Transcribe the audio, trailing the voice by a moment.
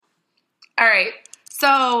All right.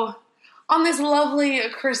 So on this lovely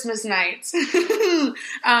Christmas night,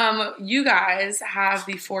 you guys have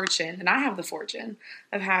the fortune, and I have the fortune,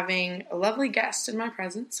 of having a lovely guest in my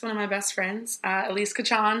presence, one of my best friends, Elise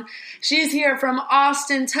Kachan. She's here from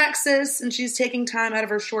Austin, Texas, and she's taking time out of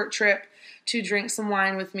her short trip to drink some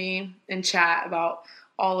wine with me and chat about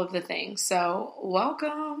all of the things. So,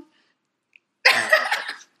 welcome.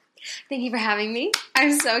 Thank you for having me.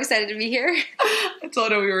 I'm so excited to be here. I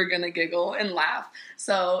told her we were going to giggle and laugh,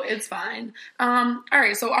 so it's fine. All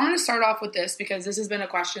right, so I'm going to start off with this because this has been a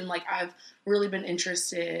question like I've really been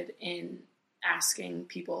interested in asking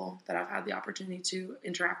people that I've had the opportunity to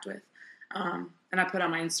interact with. And I put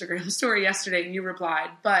on my Instagram story yesterday and you replied.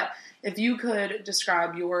 But if you could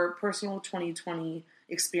describe your personal 2020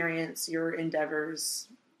 experience, your endeavors,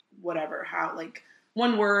 whatever, how, like,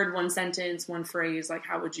 one word, one sentence, one phrase, like,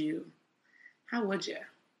 how would you? I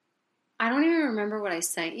don't even remember what I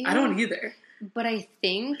sent you. I don't either. But I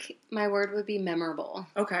think my word would be memorable.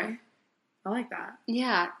 Okay. I like that.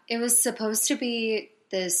 Yeah. It was supposed to be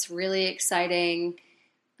this really exciting,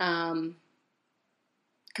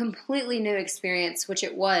 completely new experience, which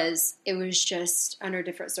it was. It was just under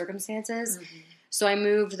different circumstances. Mm-hmm. So I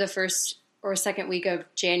moved the first or second week of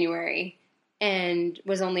January and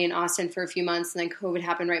was only in Austin for a few months. And then COVID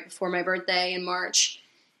happened right before my birthday in March.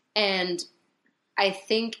 And I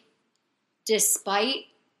think despite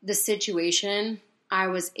the situation, I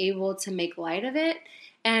was able to make light of it.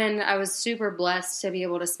 And I was super blessed to be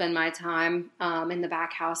able to spend my time in the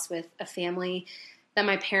back house with a family that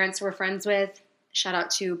my parents were friends with. Shout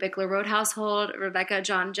out to Bickler Road household, Rebecca,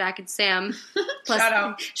 John, Jack, and Sam. Plus,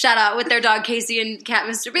 shout out with their dog Casey and cat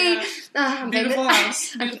Mr. B. Yeah. Beautiful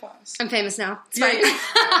house. Beautiful house. I'm famous now. It's fine.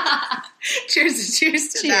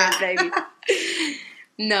 Cheers to that. Baby.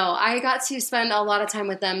 No, I got to spend a lot of time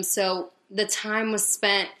with them. So the time was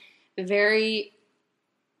spent very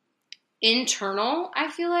internal, I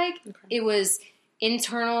feel like. Okay. It was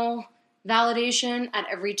internal validation at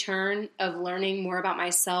every turn of learning more about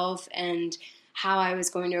myself and how I was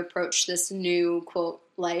going to approach this new, quote,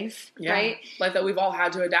 life, right? Life that we've all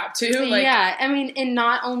had to adapt to. Yeah, I mean, and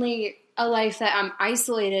not only a life that I'm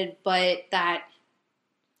isolated, but that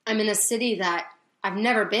I'm in a city that I've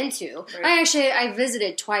never been to. Right. I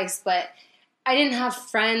visited twice, but I didn't have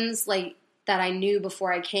friends like that I knew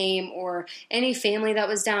before I came or any family that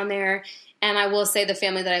was down there. And I will say the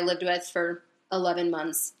family that I lived with for 11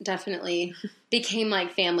 months definitely became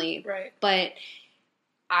like family. Right. But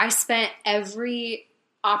I spent every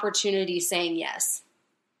opportunity saying yes.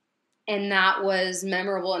 And that was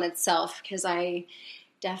memorable in itself because I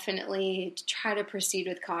definitely try to proceed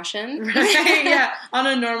with caution. Right, yeah, on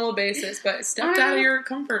a normal basis, but stepped out of your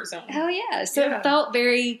comfort zone. Hell yeah. So it felt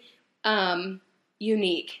very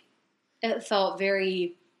unique. It felt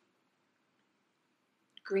very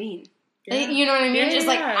green. Yeah. You know what I mean? Just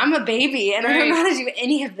like, I'm a baby and I don't know how to do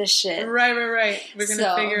any of this shit. Right. We're going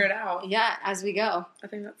to figure it out. Yeah, as we go. I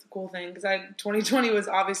think that's a cool thing because 2020 was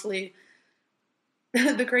obviously,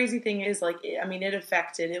 the crazy thing is, like, it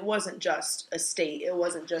affected, it wasn't just a state, it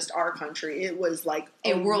wasn't just our country, it was like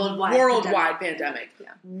a worldwide pandemic.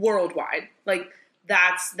 Yeah. Worldwide. Like,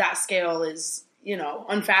 that scale is,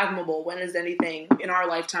 unfathomable. When has anything in our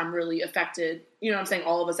lifetime really affected,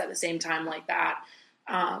 all of us at the same time like that?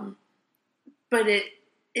 But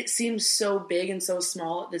it seems so big and so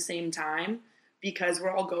small at the same time because we're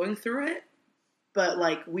all going through it. But,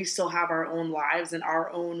 like, we still have our own lives and our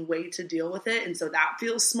own way to deal with it. And so that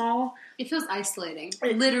feels small. It feels isolating.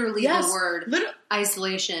 Literally the word.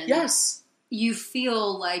 Isolation. Yes. You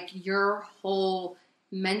feel like your whole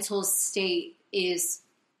mental state is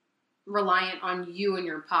reliant on you and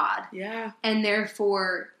your pod. Yeah. And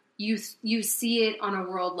therefore, you see it on a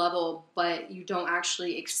world level, but you don't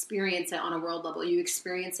actually experience it on a world level. You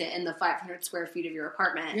experience it in the 500 square feet of your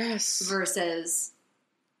apartment. Yes. Versus,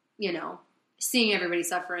 seeing everybody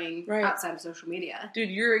suffering outside of social media.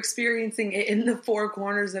 Dude, you're experiencing it in the four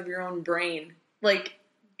corners of your own brain. Like,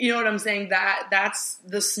 you know what I'm saying? That's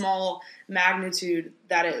the small magnitude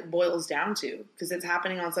that it boils down to because it's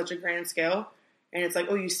happening on such a grand scale. And it's like,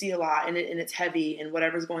 oh, you see a lot and it's heavy and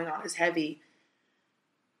whatever's going on is heavy.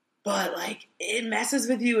 But, like, it messes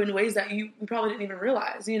with you in ways that you probably didn't even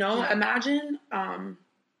realize, Yeah. Imagine,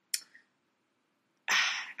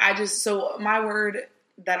 so my word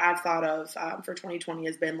that I've thought of for 2020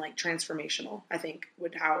 has been, like, transformational, I think,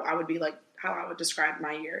 how I would describe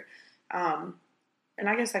my year. And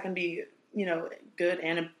I guess that can be, good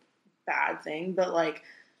and a bad thing. But, like,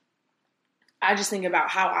 I just think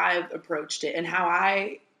about how I've approached it and how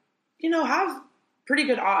I, have pretty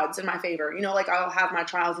good odds in my favor. Like, I'll have my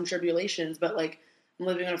trials and tribulations, but, like, I'm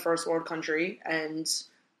living in a first world country, and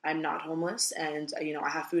I'm not homeless, and, you know, I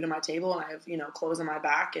have food on my table, and I have, you know, clothes on my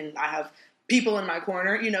back, and I have people in my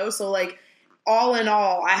corner, you know, so, like, all in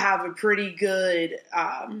all, I have a pretty good,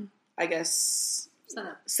 I guess,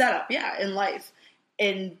 setup, yeah, in life.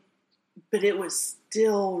 But it was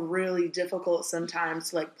still really difficult sometimes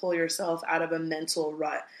to, like, pull yourself out of a mental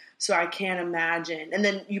rut. So I can't imagine. And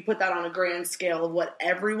then you put that on a grand scale of what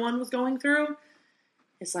everyone was going through.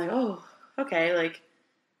 It's like, oh, okay, like,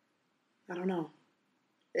 I don't know.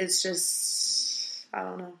 It's just, I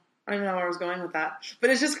don't know. I don't even know where I was going with that.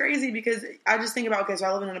 But it's just crazy because I just think about, okay, so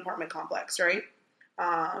I live in an apartment complex, right?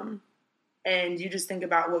 And you just think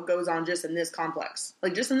about what goes on just in this complex.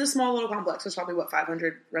 Like, just in this small little complex, there's probably,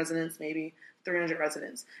 500 residents, maybe 300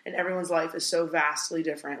 residents. And everyone's life is so vastly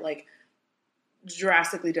different, like,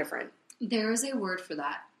 drastically different. There is a word for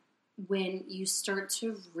that. When you start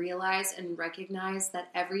to realize and recognize that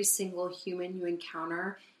every single human you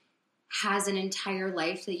encounter has an entire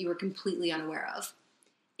life that you are completely unaware of.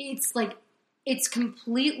 It's like, it's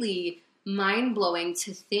completely mind-blowing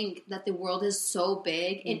to think that the world is so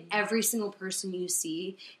big and every single person you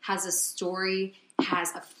see has a story,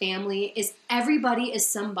 has a family, everybody is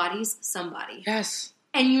somebody's somebody. Yes.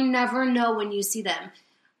 And you never know when you see them.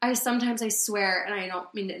 I swear, and I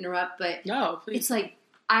don't mean to interrupt, but no, please. It's like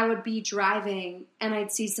I would be driving and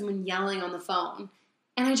I'd see someone yelling on the phone.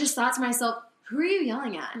 And I just thought to myself, who are you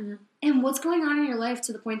yelling at? Mm-hmm. And what's going on in your life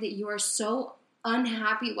to the point that you are so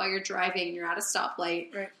unhappy while you're driving and you're at a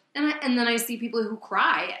stoplight? Right. And then I see people who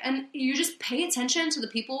cry. And you just pay attention to the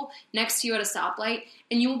people next to you at a stoplight,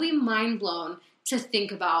 and you will be mind blown to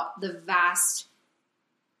think about the vast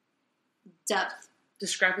depth.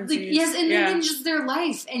 Discrepancies. Like, yes, and then just their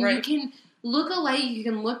life. And you can look alike, you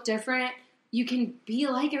can look different, you can be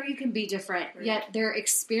alike or you can be different. Right. Yet their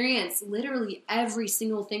experience, literally every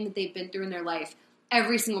single thing that they've been through in their life,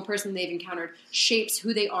 every single person they've encountered shapes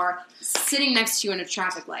who they are sitting next to you in a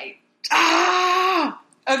traffic light. Ah!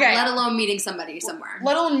 Okay. Let alone meeting somebody somewhere.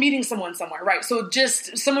 Let alone meeting someone somewhere, right? So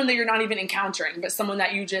just someone that you're not even encountering, but someone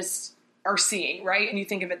that you just are seeing, right? And you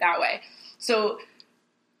think of it that way. So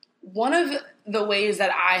one of the ways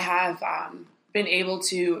that I have been able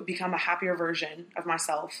to become a happier version of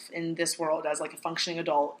myself in this world as like a functioning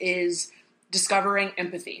adult is discovering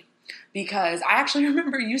empathy. Because I actually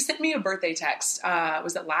remember you sent me a birthday text,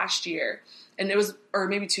 was it last year? And it was, or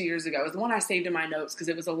maybe 2 years ago. It was the one I saved in my notes because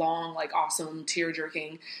it was a long, like, awesome,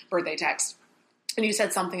 tear-jerking birthday text. And you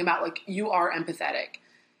said something about, like, you are empathetic.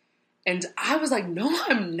 And I was like, no,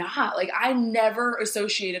 I'm not. Like, I never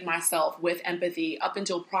associated myself with empathy up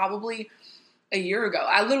until probably a year ago.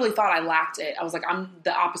 I literally thought I lacked it. I was like, I'm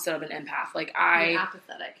the opposite of an empath. Like, You're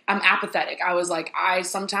apathetic. I'm apathetic. I was like, I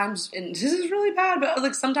sometimes, and this is really bad, but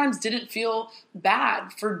like sometimes didn't feel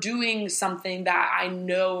bad for doing something that I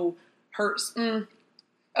know hurts.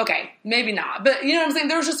 Okay, maybe not. But you know what I'm saying?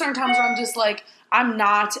 There was just certain times where I'm just like, I'm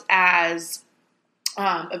not as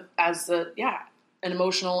an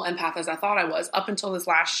emotional empath as I thought I was up until this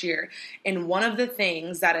last year. And one of the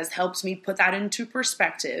things that has helped me put that into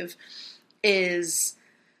perspective is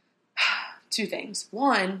two things.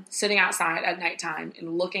 One, sitting outside at nighttime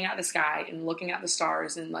and looking at the sky and looking at the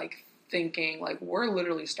stars and like thinking like we're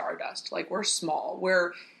literally stardust. Like we're small.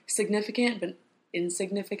 We're significant but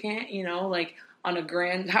insignificant, you know, like on a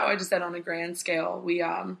grand, how I just said on a grand scale, we,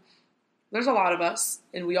 there's a lot of us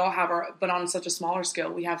and we all have but on such a smaller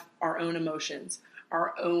scale, we have our own emotions,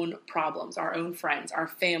 our own problems, our own friends, our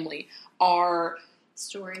family, our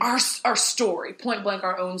story, our story, point blank,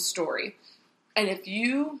 our own story. And if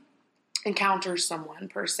you encounter someone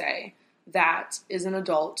per se that is an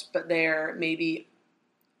adult, but they're maybe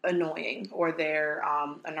annoying or they're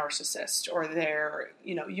a narcissist or they're,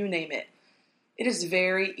 you know, you name it, it is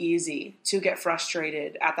very easy to get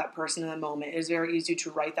frustrated at that person in the moment. It is very easy to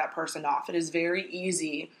write that person off. It is very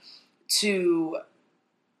easy to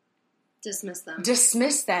dismiss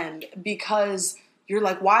them because you're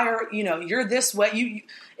like, why are, you know, you're this way.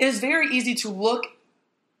 It is very easy to look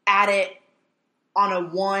at it on a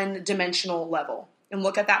one-dimensional level and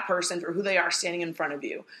look at that person for who they are standing in front of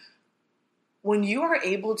you. When you are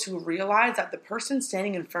able to realize that the person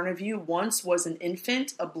standing in front of you once was an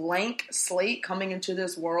infant, a blank slate coming into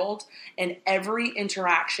this world, and every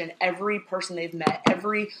interaction, every person they've met,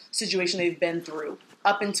 every situation they've been through,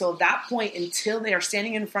 up until that point, until they are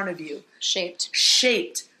standing in front of you. Shaped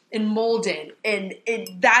and molded. And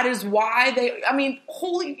that is why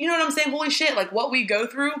you know what I'm saying? Holy shit, like what we go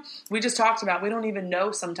through, we just talked about, we don't even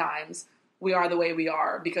know sometimes we are the way we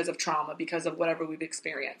are because of trauma, because of whatever we've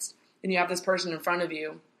experienced. And you have this person in front of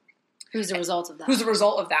you. Who's the result of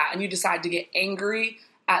that. And you decide to get angry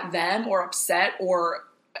at them or upset or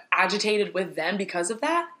agitated with them because of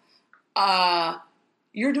that,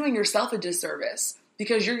 you're doing yourself a disservice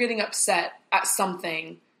because you're getting upset at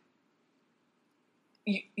something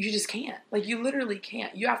you just can't. Like, you literally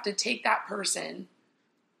can't. You have to take that person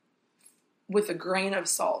with a grain of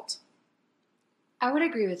salt. I would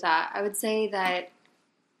agree with that. I would say that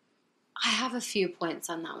I have a few points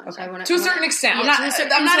on that one. Okay. So to a certain extent. Yeah,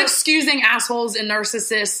 I'm not excusing assholes and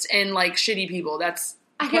narcissists and, like, shitty people. That's...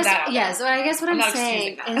 I guess, yeah, so I guess what I'm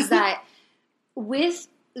saying is that with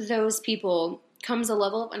those people comes a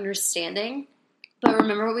level of understanding, but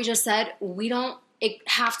remember what we just said, we don't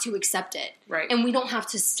have to accept it. Right. And we don't have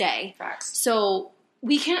to stay. Facts. So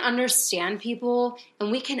we can understand people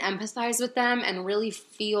and we can empathize with them and really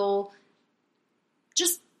feel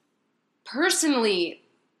just personally,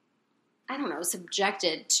 I don't know,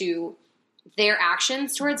 subjected to their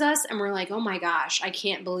actions towards us, and we're like, oh my gosh, I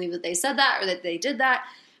can't believe that they said that or that they did that.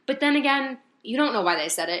 But then again, you don't know why they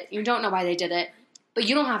said it. You don't know why they did it. But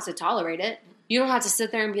you don't have to tolerate it. You don't have to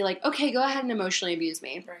sit there and be like, okay, go ahead and emotionally abuse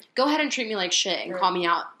me. Right. Go ahead and treat me like shit and call me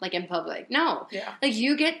out, like, in public. No. Yeah. Like,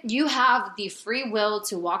 you have the free will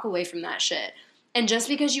to walk away from that shit. And just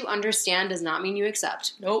because you understand does not mean you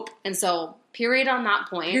accept. Nope. And so, period on that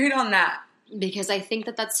point. Period on that. Because I think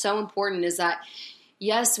that that's so important, is that,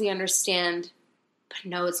 yes, we understand, but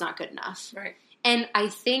no, it's not good enough. Right. And I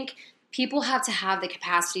think people have to have the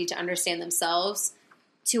capacity to understand themselves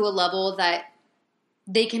to a level that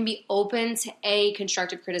they can be open to A,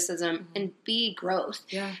 constructive criticism, and B, growth.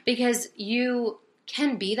 Yeah. Because you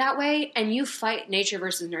can be that way, and you fight nature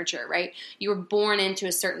versus nurture, right? You were born into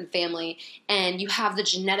a certain family, and you have the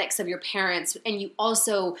genetics of your parents, and you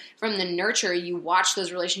also, from the nurture, you watch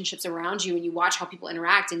those relationships around you, and you watch how people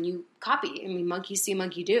interact, and you copy. I mean, monkey see,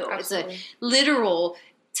 monkey do. Absolutely. It's a literal,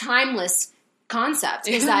 timeless concept,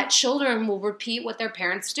 is that children will repeat what their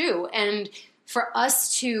parents do. And for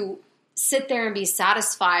us to sit there and be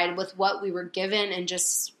satisfied with what we were given and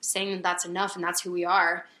just saying that that's enough and that's who we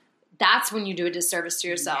are, that's when you do a disservice to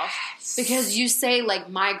yourself. Yes. Because you say, like,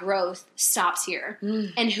 my growth stops here.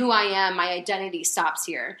 And who I am, my identity stops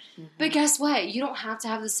here. But guess what? You don't have to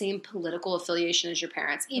have the same political affiliation as your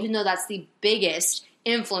parents, even though that's the biggest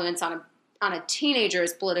influence on a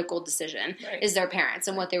teenager's political decision, is their parents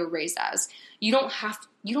and what they were raised as. You don't have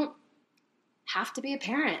to be a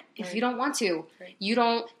parent if you don't want to. Right. You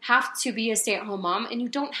don't have to be a stay-at-home mom, and you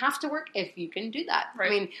don't have to work if you can do that.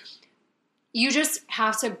 Right. I mean, you just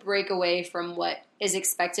have to break away from what is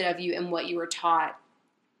expected of you and what you were taught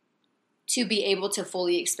to be able to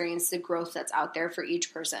fully experience the growth that's out there for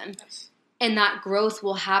each person. Yes. And that growth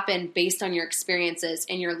will happen based on your experiences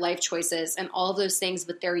and your life choices and all of those things,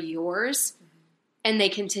 but they're yours, and they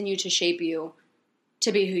continue to shape you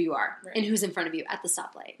to be who you are and who's in front of you at the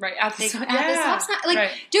stoplight. Right, at the stop sign. Like,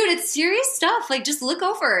 dude, it's serious stuff. Like, just look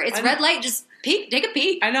over. It's red light. Just peek. Take a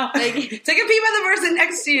peek. I know. Like, take a peek by the person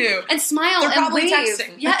next to you. And smile. They're and wave.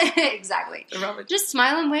 Texting. Yeah, exactly. Just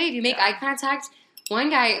smile and wave. You make eye contact. One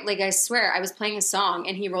guy, like, I swear, I was playing a song,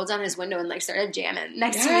 and he rolled down his window and, like, started jamming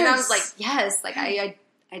next to me. And I was like, yes. Like, I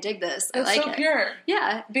dig this. It's I like so it. Pure.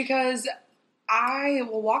 Yeah. Because I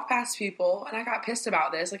will walk past people, and I got pissed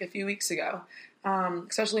about this, like, a few weeks ago.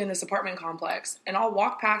 Especially in this apartment complex, and I'll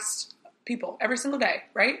walk past people every single day,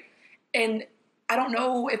 right? And I don't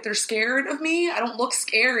know if they're scared of me. I don't look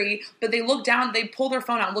scary, but they look down, they pull their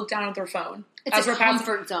phone out and look down at their phone. It's a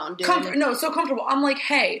comfort zone, dude. No, so comfortable. I'm like,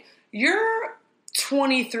 hey, you're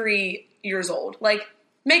 23 years old. Like,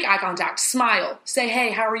 make eye contact, smile, say, hey,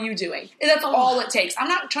 how are you doing? And that's all it takes. I'm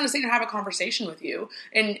not trying to sit and have a conversation with you.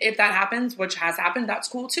 And if that happens, which has happened, that's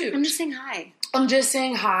cool too. I'm just saying hi. I'm just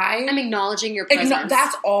saying hi. I'm acknowledging your presence.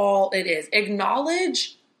 That's all it is.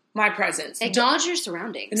 Acknowledge my presence. Acknowledge your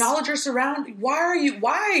surroundings. Acknowledge your surroundings. Why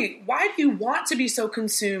do you want to be so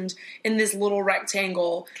consumed in this little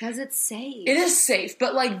rectangle? Because it's safe. It is safe,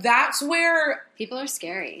 but, like, that's where people are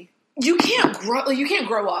scary. You can't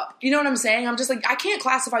grow up. You know what I'm saying? I'm just like, I can't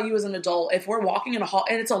classify you as an adult if we're walking in a hall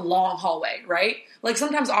and it's a long hallway, right? Like,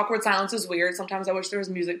 sometimes awkward silence is weird. Sometimes I wish there was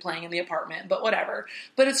music playing in the apartment, but whatever.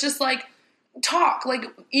 But it's just like, talk, like,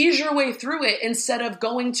 ease your way through it instead of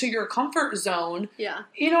going to your comfort zone. Yeah.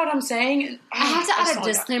 You know what I'm saying? I have to add a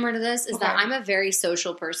disclaimer to this, is that I'm a very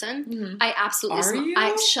social person. Mm-hmm. I absolutely...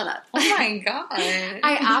 shut up. Oh my God.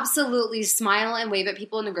 I absolutely smile and wave at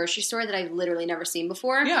people in the grocery store that I've literally never seen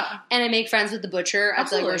before. Yeah. And I make friends with the butcher at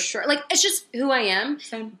the grocery store. Like, it's just who I am.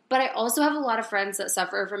 Same. But I also have a lot of friends that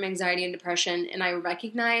suffer from anxiety and depression, and I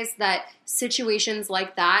recognize that situations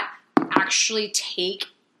like that actually take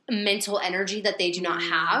mental energy that they do not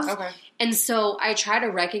have. Okay. And so I try to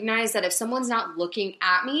recognize that if someone's not looking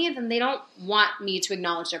at me, then they don't want me to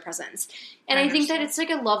acknowledge their presence. And I think that it's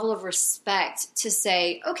like a level of respect to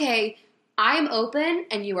say, okay, I'm open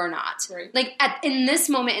and you are not. Right. Like in this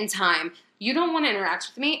moment in time, you don't want to interact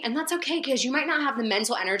with me, and that's okay because you might not have the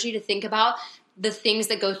mental energy to think about the things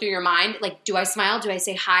that go through your mind. Like, do I smile? Do I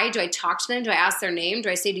say hi? Do I talk to them? Do I ask their name? Do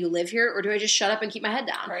I say, do you live here? Or do I just shut up and keep my head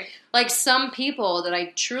down? Right. Like some people that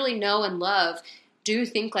I truly know and love do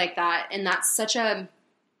think like that, and that's such a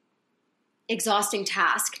exhausting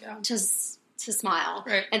task to smile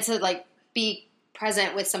and to like be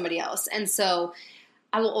present with somebody else. And so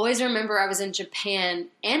I will always remember I was in Japan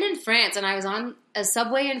and in France, and I was on a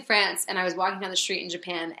subway in France, and I was walking down the street in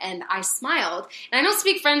Japan, and I smiled. And I don't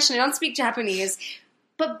speak French, and I don't speak Japanese,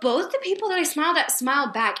 but both the people that I smiled at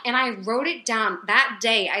smiled back, and I wrote it down that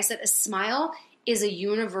day. I said, a smile is a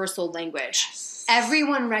universal language. Yes.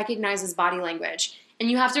 Everyone recognizes body language,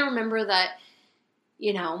 and you have to remember that,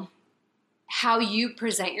 you know, how you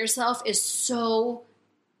present yourself is so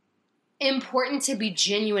important to be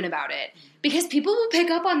genuine about it. Because people will pick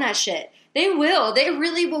up on that shit. They will. They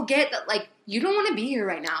really will get that, like, you don't want to be here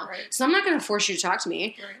right now. Right. So I'm not going to force you to talk to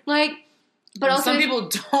me. Right. Like, but and also... some people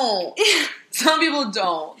don't. Some people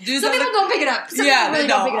don't. Some people don't pick it up. Some people really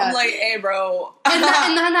don't pick it up. I'm like, hey, bro. and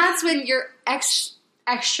then that's when your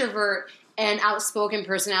extrovert and outspoken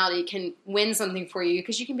personality can win something for you.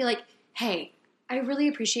 Because you can be like, hey, I really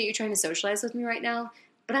appreciate you trying to socialize with me right now,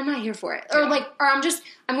 but I'm not here for it. Or I'm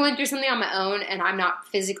going through something on my own and I'm not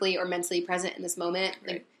physically or mentally present in this moment.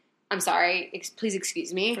 Right. Like, I'm sorry. Please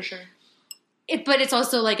excuse me. For sure. But it's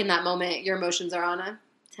also like in that moment, your emotions are on a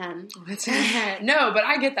 10. No, but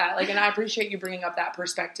I get that. Like, and I appreciate you bringing up that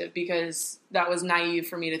perspective because that was naive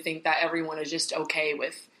for me to think that everyone is just okay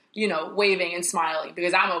with, you know, waving and smiling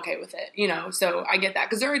because I'm okay with it, you know? So I get that.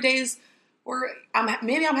 Because there are days where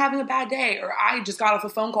maybe I'm having a bad day or I just got off a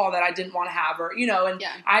phone call that I didn't want to have or, you know, and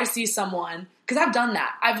I see someone, because I've done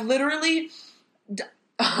that. I've literally,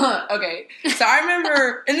 okay. So I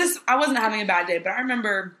remember, I wasn't having a bad day, but I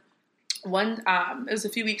remember it was a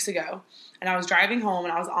few weeks ago and I was driving home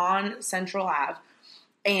and I was on Central Ave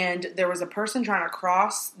and there was a person trying to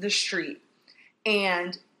cross the street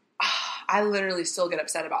and I literally still get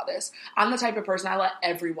upset about this. I'm the type of person, I let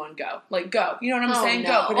everyone go. Like, go. You know what I'm saying?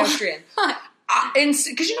 No. Go, pedestrian.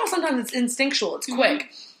 Because, you know, sometimes it's instinctual. It's quick.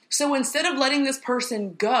 Mm-hmm. So instead of letting this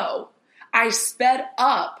person go, I sped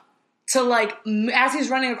up to, like, as he's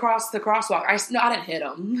running across the crosswalk. I didn't hit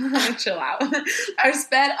him. Chill out. I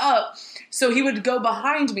sped up so he would go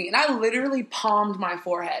behind me. And I literally palmed my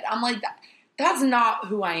forehead. I'm like, that's not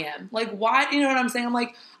who I am. Like, why? You know what I'm saying? I'm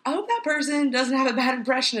like, I hope that person doesn't have a bad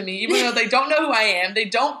impression of me, even though they don't know who I am. They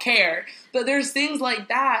don't care. But there's things like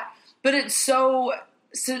that. But it's so,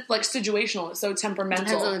 like, situational. It's so temperamental.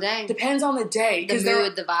 Depends on the day. Depends on the day. The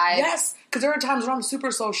mood, the vibe. Yes. Because there are times where I'm super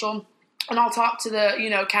social, and I'll talk to the, you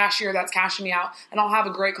know, cashier that's cashing me out, and I'll have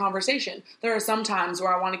a great conversation. There are some times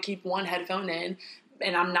where I want to keep one headphone in,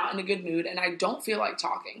 and I'm not in a good mood, and I don't feel like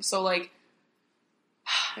talking. So, like,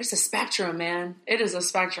 it's a spectrum, man. It is a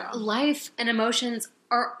spectrum. Life and emotions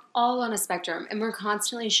are all on a spectrum, and we're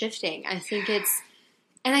constantly shifting. I think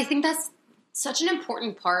that's such an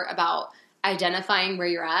important part about identifying where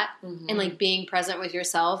you're at and, like, being present with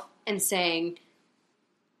yourself and saying,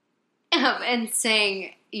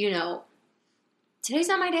 you know, today's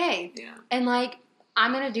not my day. Yeah. And, like,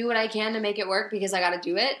 I'm going to do what I can to make it work because I got to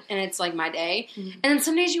do it, and it's, like, my day. Mm-hmm. And then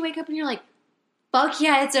some days you wake up and you're like, fuck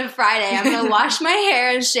yeah, it's a Friday. I'm going to wash my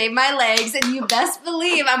hair and shave my legs, and you best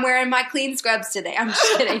believe I'm wearing my clean scrubs today. I'm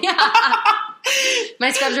just kidding.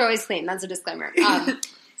 My scrubs are always clean. That's a disclaimer.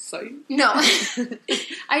 No.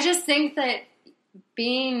 I just think that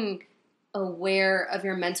being aware of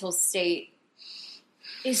your mental state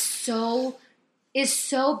is so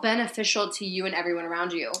beneficial to you and everyone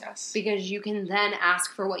around you. Yes. Because you can then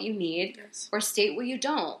ask for what you need or state what you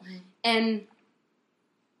don't. Mm-hmm. And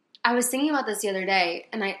I was thinking about this the other day,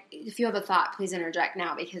 and if you have a thought, please interject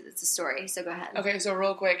now because it's a story. So go ahead. Okay, so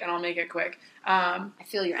real quick, and I'll make it quick. I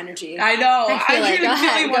feel your energy. I know. I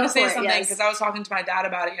really want to say something because I was talking to my dad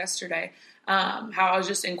about it yesterday. How I was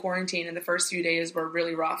just in quarantine, and the first few days were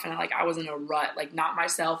really rough, and I was in a rut, like not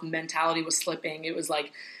myself. Mentality was slipping. It was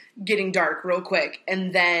like getting dark real quick,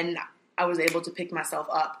 and then I was able to pick myself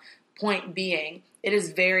up. Point being, it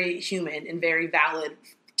is very human and very valid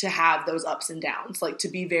to have those ups and downs, like to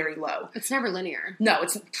be very low. It's never linear. No,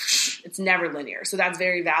 it's never linear. So that's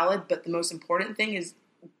very valid. But the most important thing is,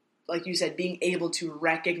 like you said, being able to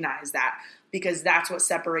recognize that, because that's what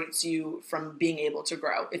separates you from being able to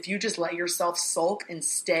grow. If you just let yourself sulk and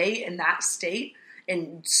stay in that state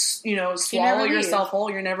and swallow yourself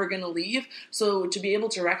whole. You're never going to leave. So to be able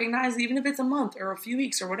to recognize, even if it's a month or a few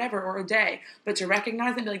weeks or whatever, or a day, but to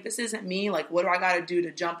recognize and be like, this isn't me. Like, what do I got to do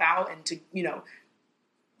to jump out and to,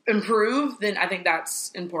 improve? Then I think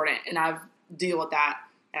that's important. And I've deal with that.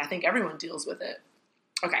 And I think everyone deals with it.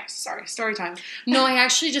 Okay, sorry. Story time. No, I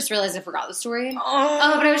actually just realized I forgot the story.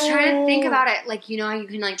 Oh, but I was trying to think about it. Like, how you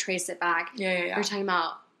can, like, trace it back. Yeah. We're talking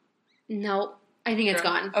about, nope. I think it's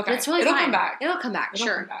gone. Okay. But it's totally It'll fine. come back. It'll come back, It'll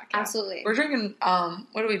sure. come back, yeah. Absolutely. We're drinking,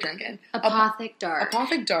 what are we drinking? Apothic Dark.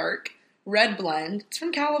 Apothic Dark. Red blend. It's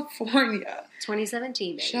from California.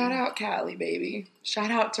 2017, baby. Shout out Cali, baby.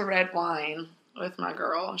 Shout out to red wine with my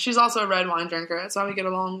girl. She's also a red wine drinker. That's why we get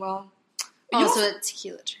along well. Also a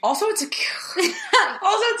tequila drinker. Also a tequila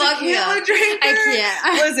drinker. I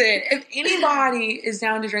can't. Listen, if anybody is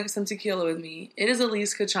down to drink some tequila with me, it is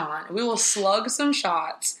Elise Cachan. We will slug some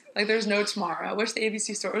shots like there's no tomorrow. I wish the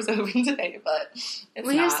ABC store was open today, but it's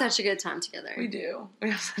We not. have such a good time together. We do. We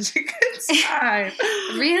have such a good time.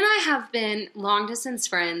 Rhea and I have been long-distance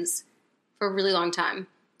friends for a really long time.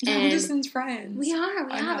 Long-distance friends. We are.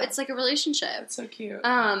 We have. It's like a relationship. It's so cute.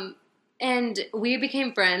 And we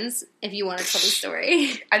became friends, if you want to tell the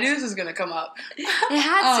story. I knew this was going to come up. It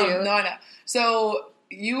had to. No, I know. So,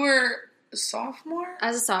 you were a sophomore? I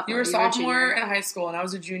was a sophomore. You were a sophomore in high school, and I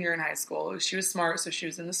was a junior in high school. She was smart, so she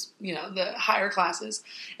was in this, the higher classes.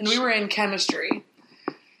 And we were in chemistry.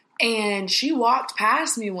 And she walked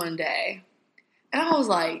past me one day. And I was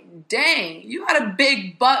like, dang, you had a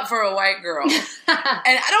big butt for a white girl. And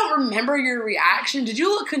I don't remember your reaction. Did you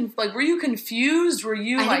look, were you confused? Were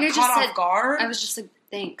you, caught off guard? I was just like,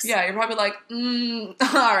 thanks. Yeah, you're probably like,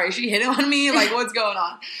 all right, she hit on me? Like, what's going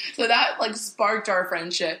on? So that, sparked our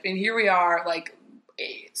friendship. And here we are,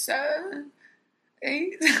 8?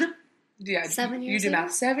 Yeah. 7 years You do later?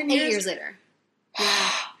 math. 7 years? 8 years later. Yeah.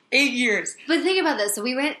 8 years. But think about this. So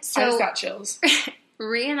we went, I just got chills.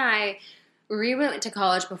 Rhea went to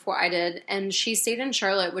college before I did, and she stayed in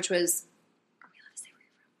Charlotte, which was... Are we allowed to say where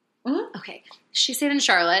you're from? Mm-hmm. Okay. She stayed in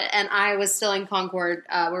Charlotte, and I was still in Concord,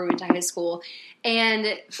 where we went to high school. And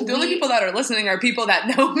the only people that are listening are people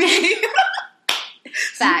that know me.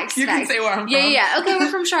 Facts. You can say where I'm from. Yeah. Okay,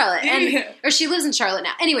 we're from Charlotte. Yeah. Or she lives in Charlotte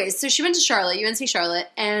now. Anyways, so she went to Charlotte, UNC Charlotte,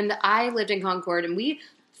 and I lived in Concord, and we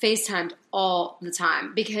FaceTimed all the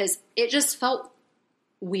time because it just felt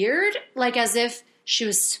weird, as if she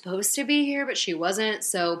was supposed to be here, but she wasn't.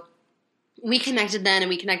 So we connected then, and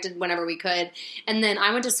we connected whenever we could. And then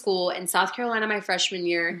I went to school in South Carolina my freshman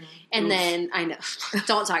year, and then I know,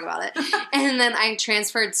 don't talk about it. And then I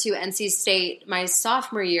transferred to NC State my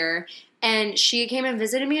sophomore year, and she came and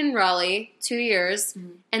visited me in Raleigh 2 years,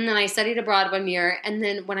 and then I studied abroad 1 year. And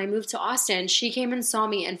then when I moved to Austin, she came and saw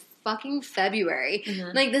me in fucking February.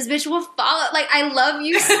 This bitch will follow. I love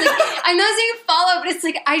you. I'm not saying follow, but it's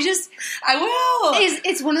I will.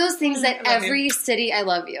 It's one of those things that every city, I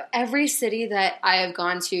love you. Every city that I have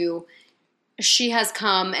gone to, she has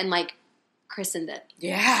come and christened it.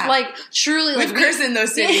 Yeah. Truly. We've christened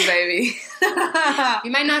those cities, baby.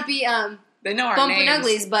 You might not be they know our bumping names.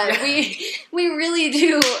 uglies, but we really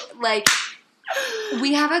do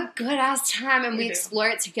we have a good ass time, and we explore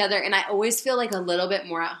it together. And I always feel a little bit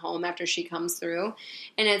more at home after she comes through.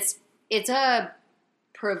 And it's a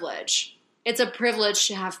privilege. It's a privilege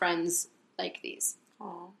to have friends like these.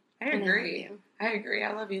 Oh, I agree.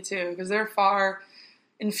 I love you too, because they're far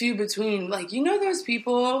and few between. Those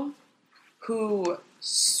people who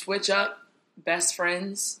switch up best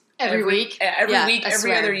friends every week,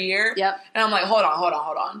 every other year. Yep. And I'm like, hold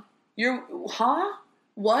on.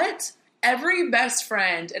 What? Every best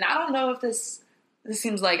friend, and I don't know if this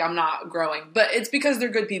seems like I'm not growing, but it's because they're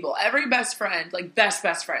good people. Every best friend,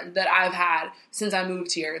 best friend that I've had since I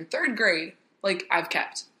moved here in 3rd grade, I've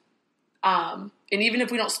kept. And even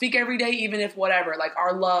if we don't speak every day, even if whatever,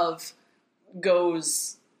 our love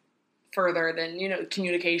goes further than,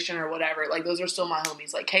 communication or whatever. Those are still my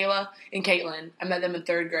homies. Kayla and Caitlin, I met them in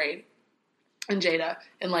 3rd grade. And Jada,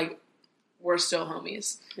 and we're still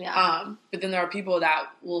homies. Yeah. But then there are people that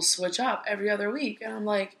will switch up every other week. And I'm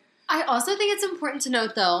like... I also think it's important to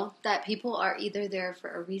note, though, that people are either there for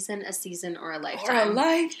a reason, a season, or a lifetime.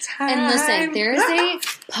 And listen, there is a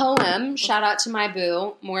poem, shout out to my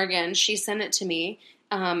boo, Morgan. She sent it to me.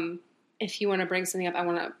 If you want to bring something up, I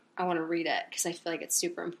want to read it, because I feel like it's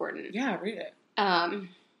super important. Yeah, read it. Do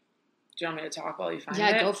you want me to talk while you find it?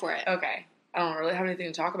 Yeah, go for it. Okay. I don't really have anything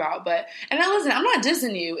to talk about, but... And now listen, I'm not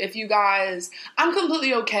dissing you if you guys... I'm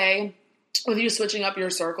completely okay with you switching up your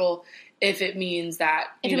circle if it means that...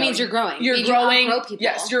 If it means you're growing. You're growing. You outgrow people.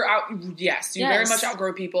 Yes, you very much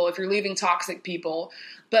outgrow people if you're leaving toxic people.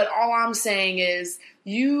 But all I'm saying is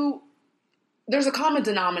you there's a common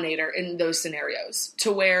denominator in those scenarios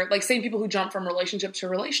to where, like, say people who jump from relationship to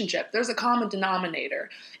relationship, there's a common denominator.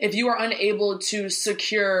 If you are unable to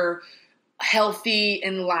secure healthy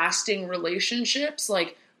and lasting relationships,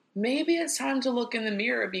 like, maybe it's time to look in the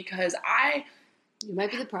mirror because you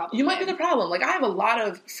might be the problem. You might be the problem. Like, I have a lot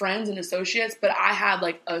of friends and associates, but I have,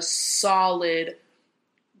 like, a solid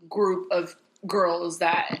group of girls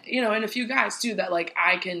that, you know, and a few guys too that, like,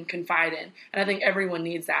 I can confide in. And I think everyone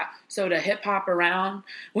needs that. So to hip hop around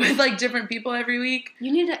with, like, different people every week.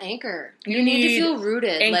 You need an anchor. You need to feel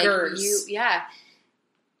rooted. Anchors. Yeah.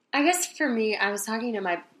 I guess for me, I was talking to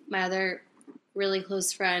my other really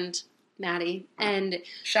close friend, Maddie, and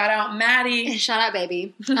shout out Maddie. Shout out,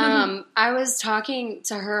 baby. I was talking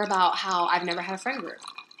to her about how I've never had a friend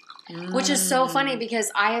group, which is so funny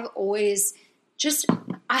because I have always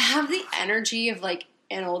I have the energy of, like,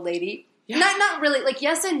 an old lady. Yeah. Not really, like,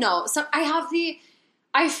 yes and no. So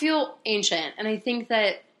I feel ancient, and I think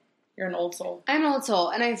that you're an old soul. I'm an old soul,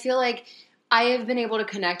 and I feel like I have been able to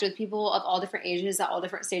connect with people of all different ages at all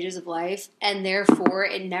different stages of life, and therefore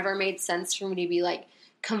it never made sense for me to be, like,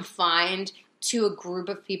 confined to a group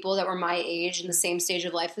of people that were my age in the same stage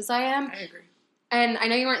of life as I am. I agree. And I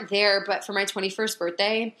know you weren't there, but for my 21st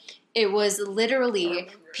birthday, it was literally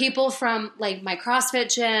people from, like, my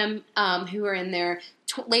CrossFit gym who were in their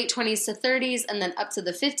late 20s to 30s and then up to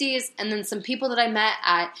the 50s, and then some people that I met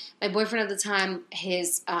at my boyfriend at the time,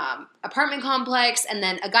 his apartment complex, and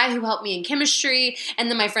then a guy who helped me in chemistry, and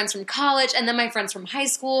then my friends from college, and then my friends from high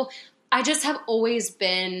school. I just have always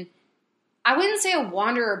been, I wouldn't say a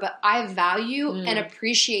wanderer, but I value and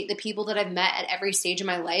appreciate the people that I've met at every stage of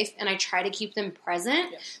my life, and I try to keep them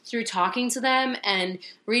present through talking to them and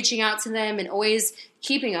reaching out to them and always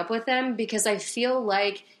keeping up with them, because I feel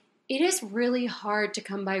like it is really hard to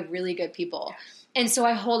come by really good people. And so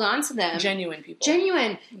I hold on to them. Genuine people.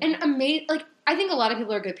 Genuine. And amazing. Like, I think a lot of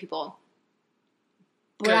people are good people.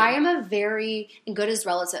 But good. I am a very, and good is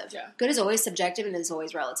relative. Yeah. Good is always subjective and is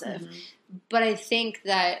always relative. But I think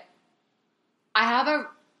that I have a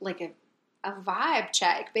vibe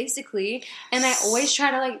check, basically, and I always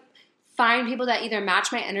try to, like, find people that either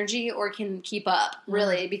match my energy or can keep up,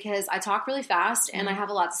 really, because I talk really fast and I have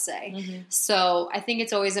a lot to say. So I think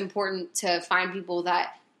it's always important to find people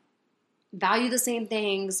that value the same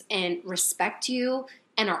things and respect you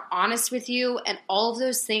and are honest with you, and all of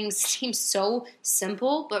those things seem so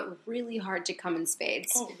simple but really hard to come in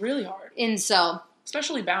spades. Oh, really hard. And so,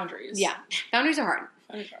 especially boundaries. Yeah, boundaries are hard.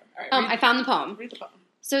 All right, I found the poem. Read the poem.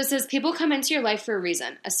 So it says, people come into your life for a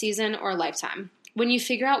reason, a season, or a lifetime. When you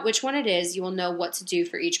figure out which one it is, you will know what to do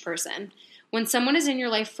for each person. When someone is in your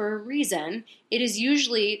life for a reason, it is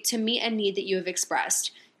usually to meet a need that you have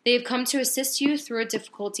expressed. They have come to assist you through a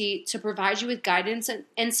difficulty, to provide you with guidance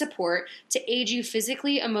and support, to aid you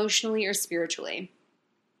physically, emotionally, or spiritually.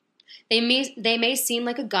 They may seem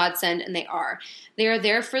like a godsend, and they are. They are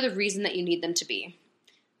there for the reason that you need them to be.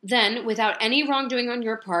 Then, without any wrongdoing on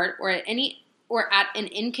your part or at an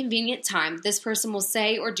inconvenient time, this person will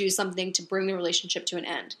say or do something to bring the relationship to an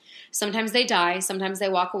end. Sometimes they die, sometimes they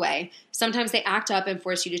walk away, sometimes they act up and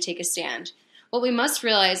force you to take a stand. What we must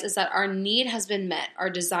realize is that our need has been met, our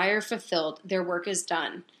desire fulfilled, their work is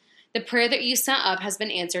done. The prayer that you sent up has been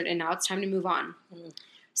answered, and now it's time to move on.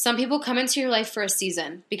 Some people come into your life for a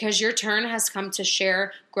season because your turn has come to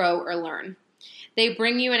share, grow, or learn. They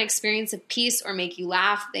bring you an experience of peace or make you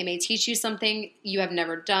laugh. They may teach you something you have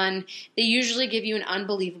never done. They usually give you an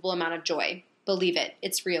unbelievable amount of joy. Believe it,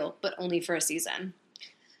 it's real, but only for a season.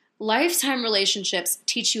 Lifetime relationships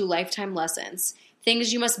teach you lifetime lessons,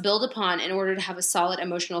 things you must build upon in order to have a solid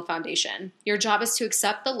emotional foundation. Your job is to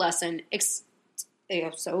accept the lesson.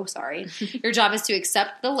 I'm so sorry. Your job is to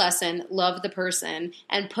accept the lesson, love the person,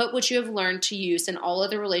 and put what you have learned to use in all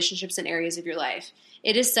other relationships and areas of your life.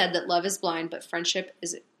 It is said that love is blind, but friendship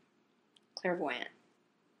is clairvoyant.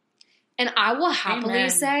 And I will happily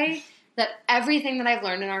say that everything that I've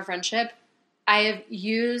learned in our friendship, I have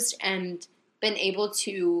used and been able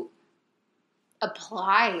to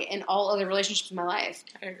apply in all other relationships in my life.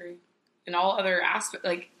 I agree. In all other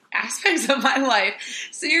aspects of my life.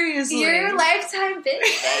 Seriously. You're a lifetime bitch,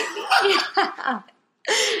 baby.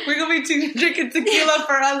 We're going to be drinking tequila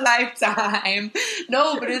for a lifetime.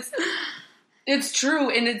 No, but it's true.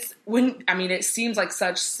 And it seems like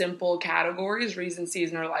such simple categories, reason,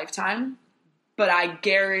 season, or lifetime. But I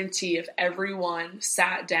guarantee if everyone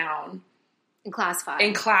sat down and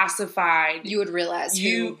classified, you would realize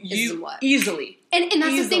who is what. Easily. And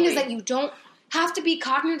that's the thing, is that you don't have to be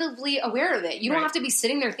cognitively aware of it. You don't have to be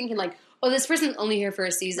sitting there thinking like, oh, this person's only here for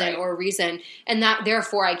a season or a reason, and that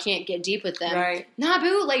therefore I can't get deep with them. Right. Nah,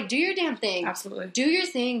 boo, like, do your damn thing. Absolutely. Do your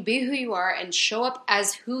thing, be who you are, and show up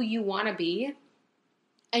as who you want to be,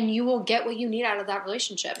 and you will get what you need out of that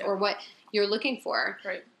relationship or what you're looking for.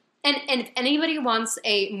 Right. And if anybody wants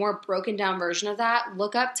a more broken down version of that,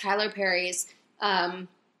 look up Tyler Perry's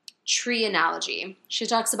tree analogy. She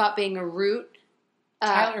talks about being a root.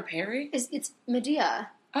 Tyler Perry? It's Medea.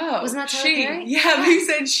 Oh, wasn't that Tyler she? Perry? Yeah, but you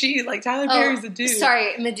said she. Like Tyler Perry's a dude.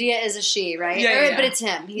 Sorry, Medea is a she, right? Yeah. But it's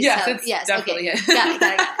him. He's it's okay. definitely him. Got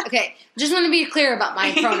it. Okay, just want to be clear about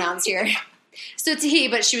my pronouns here. So it's a he,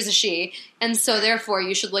 but she was a she, and so therefore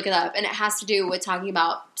you should look it up. And it has to do with talking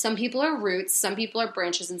about some people are roots, some people are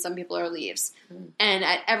branches, and some people are leaves. And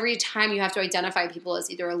at every time you have to identify people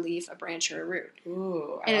as either a leaf, a branch, or a root.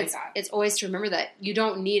 Ooh, I and like that. It's always to remember that you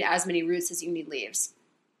don't need as many roots as you need leaves.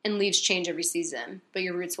 And leaves change every season, but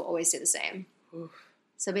your roots will always stay the same. Oof.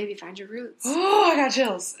 So baby, find your roots. Oh, I got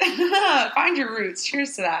chills. Find your roots.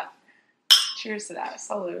 Cheers to that. Cheers to that.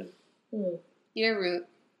 Salud. You're a root.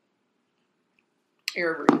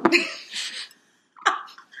 You're a root.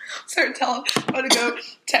 I'm going to go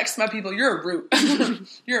text my people, you're a root.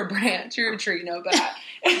 You're a branch. You're a tree. No, but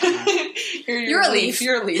you're a leaf.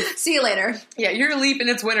 You're a leaf. See you later. Yeah, you're a leaf and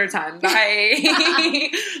it's wintertime. Bye.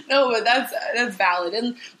 No, but that's valid.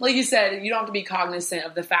 And like you said, you don't have to be cognizant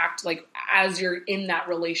of the fact, like, as you're in that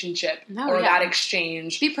relationship that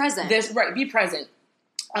exchange. Be present. Be present.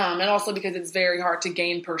 And also because it's very hard to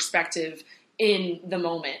gain perspective in the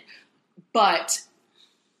moment. But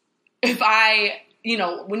if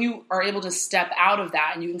when you are able to step out of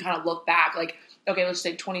that and you can kind of look back, like, okay, let's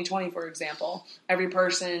take 2020, for example. Every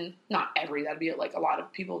person, that'd be like a lot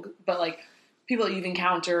of people, but like people that you've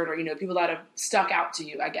encountered or, people that have stuck out to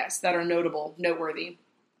you, I guess, that are noteworthy.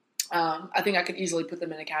 I think I could easily put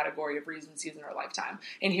them in a category of reason, season, or lifetime.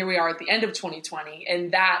 And here we are at the end of 2020.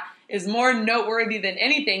 And that is more noteworthy than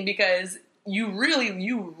anything because you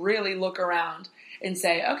really look around and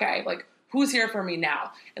say, okay, like, who's here for me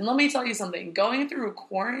now? And let me tell you something. Going through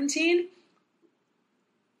quarantine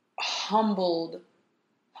humbled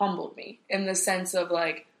me in the sense of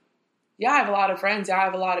like, yeah, I have a lot of friends. Yeah, I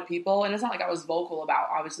have a lot of people. And it's not like I was vocal about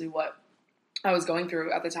obviously what I was going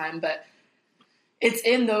through at the time, but it's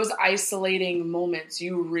in those isolating moments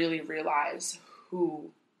you really realize who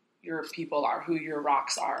your people are, who your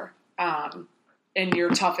rocks are, in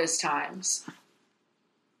your toughest times.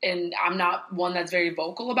 And I'm not one that's very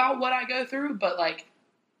vocal about what I go through, but like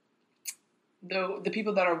the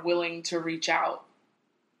people that are willing to reach out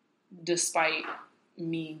despite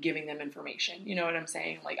me giving them information, you know what I'm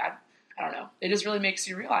saying? Like, I don't know. It just really makes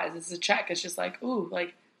you realize it's a check. It's just like, ooh,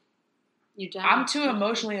 like I'm too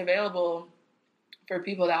emotionally available for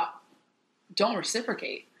people that don't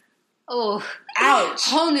reciprocate. Oh, ouch!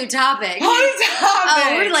 Whole new topic.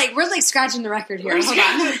 Oh, we're like scratching the record here. Hold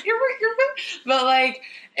on. You're but like,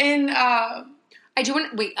 and I do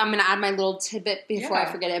want. Wait, I'm going to add my little tidbit before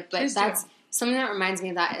I forget it. But that's something that reminds me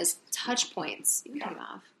of that is touch points. You can take it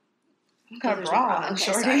off. I'm kind of bra. I'm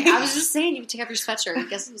shorty. I was just saying you can take off your sweatshirt. I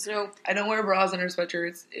guess there's no. I don't wear bras under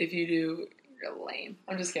sweatshirts. If you do, you're lame.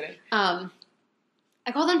 I'm just kidding. I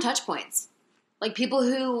call them touch points, like people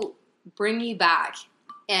who bring you back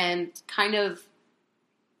and kind of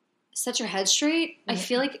set your head straight. Mm-hmm. I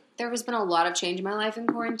feel like there has been a lot of change in my life in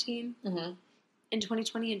quarantine, in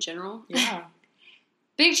 2020 in general. Yeah.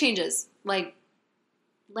 Big changes, like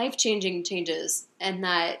life-changing changes, and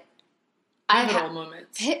that pivotal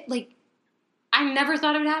moments. Like, I never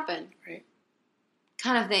thought it would happen. Right.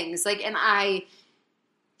 Kind of things. Like, and I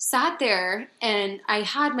sat there and I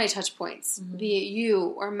had my touch points, be it you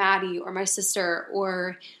or Maddie or my sister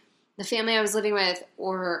or the family I was living with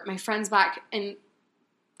or my friends back in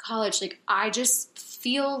college. Like, I just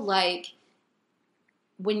feel like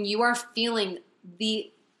when you are feeling the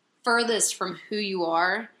furthest from who you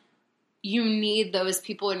are, you need those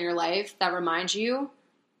people in your life that remind you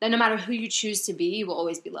that no matter who you choose to be, you will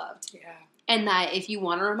always be loved. Yeah. And that if you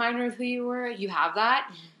want a reminder of who you were, you have that.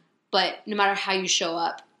 Mm-hmm. But no matter how you show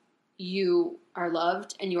up, you are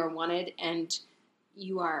loved and you are wanted and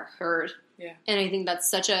you are heard. Yeah. And I think that's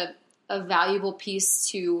such a valuable piece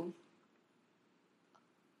to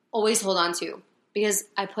always hold on to. Because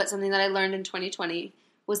I put something that I learned in 2020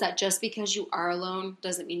 was that just because you are alone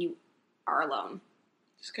doesn't mean you are alone.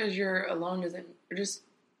 Just because you're alone doesn't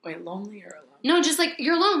 – lonely or alone? No, just like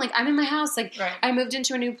you're alone. Like I'm in my house. Like right. I moved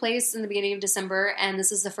into a new place in the beginning of December, and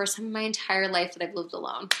this is the first time in my entire life that I've lived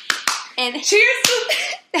alone. And cheers to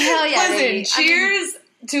hell yeah! Listen, cheers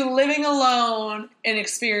to living alone and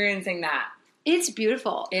experiencing that. It's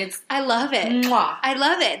beautiful. I love it. Mwah. I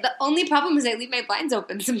love it. The only problem is I leave my blinds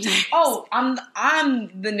open sometimes. Oh,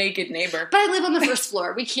 I'm the naked neighbor. But I live on the first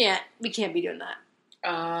floor. We can't be doing that.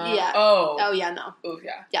 Yeah. Oh yeah, no. Oh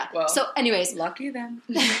yeah. Yeah. Well, so anyways. Lucky them.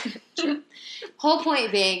 Whole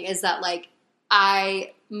point being is that, like,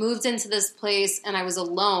 I moved into this place and I was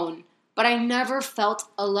alone, but I never felt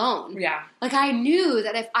alone. Yeah. Like, I knew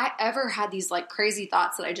that if I ever had these, like, crazy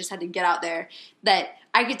thoughts that I just had to get out there, that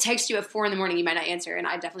I could text you at 4 a.m, you might not answer, and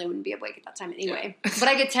I definitely wouldn't be awake at that time anyway. Yeah. But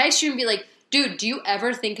I could text you and be like, dude, do you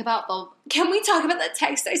ever think about can we talk about that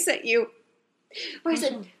text I sent you? Where I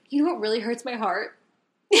said, you know what really hurts my heart?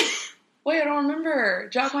 Wait, I don't remember.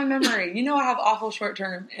 Jog my memory. You know I have awful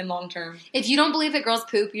short-term and long-term. If you don't believe that girls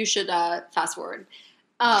poop, you should fast forward.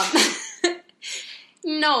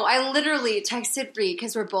 No, I literally texted Bree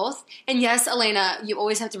because we're both, and yes, Elena, you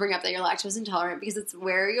always have to bring up that you're lactose intolerant because it's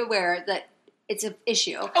very aware that it's an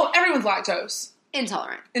issue. Oh, everyone's lactose.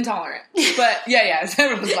 Intolerant. But yeah,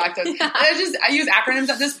 everyone's lactose. I use acronyms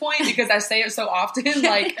at this point because I say it so often,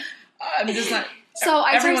 like, I'm just not... So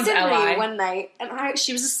I texted Bree one night, and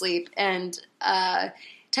she was asleep, and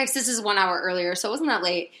text this is 1 hour earlier, so it wasn't that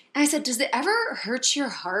late. And I said, does it ever hurt your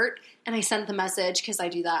heart? And I sent the message, because I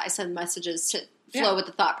do that. I send messages to flow with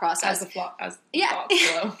the thought process. As the thoughts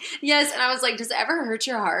flow. Yes, and I was like, does it ever hurt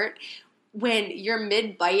your heart when you're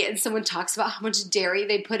mid-bite and someone talks about how much dairy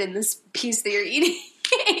they put in this piece that you're eating?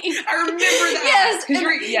 I remember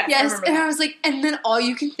that. Yes, and I was like, and then all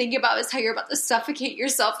you can think about is how you're about to suffocate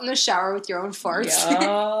yourself in the shower with your own farts.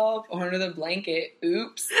 Yup, under the blanket.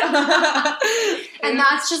 Oops. And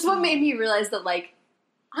that's just what made me realize that, like,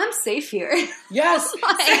 I'm safe here. Yes.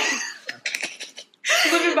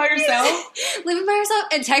 Living by yourself? Living by yourself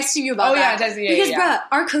and texting you about that. Texting you. Because, bruh,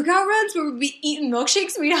 our cookout runs where we'd be eating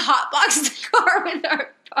milkshakes, we'd hotbox the car with our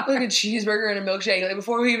car. Like a cheeseburger and a milkshake. Like,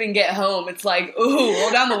 before we even get home, it's like, ooh,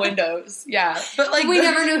 roll down the windows. Yeah. But, like, we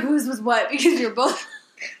never knew whose was what because we were both...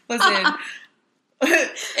 Listen,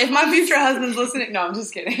 if my future husband's listening... No, I'm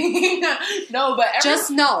just kidding. No, but... Just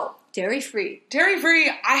know, dairy-free. Dairy-free.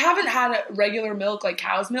 I haven't had regular milk, like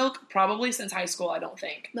cow's milk, probably since high school, I don't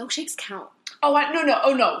think. Milkshakes count.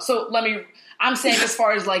 No. So I'm saying as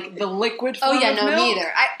far as, like, the liquid form of milk. Me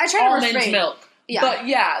either. I try to refrain. Almond milk. Yeah. But,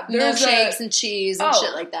 yeah. Milkshakes and cheese and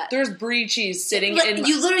shit like that. There's brie cheese sitting in...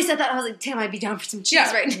 You literally said that, and I was like, damn, I'd be down for some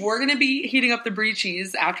cheese right now. We're going to be heating up the brie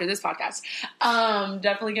cheese after this podcast.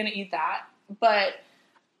 Definitely going to eat that. But...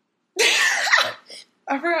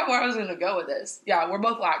 I forgot where I was going to go with this. Yeah, we're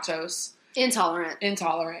both lactose. Intolerant.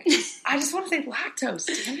 I just want to say lactose,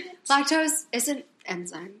 damn it. Lactose is an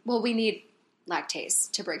enzyme. Well, we need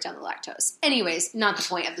lactase to break down the lactose. Anyways, not the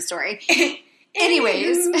point of the story.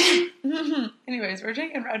 Anyways, we're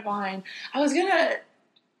drinking red wine. I was going to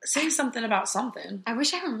say something about something. I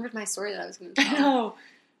wish I remembered my story that I was going to tell.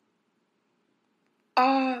 I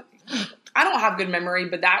know. I don't have good memory,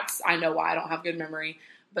 but I know why I don't have good memory.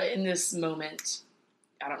 But in this moment...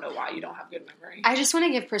 I don't know why you don't have good memory. I just want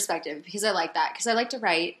to give perspective because I like that. Because I like to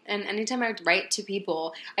write. And anytime I write to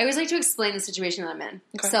people, I always like to explain the situation that I'm in.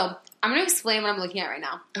 Okay. So I'm going to explain what I'm looking at right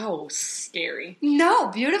now. Oh, scary. No,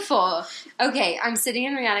 beautiful. Okay, I'm sitting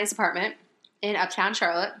in Rihanna's apartment in Uptown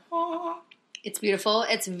Charlotte. Aww. It's beautiful.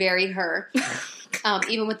 It's very her.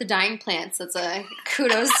 Even with the dying plants. That's a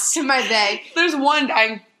kudos to my bae. There's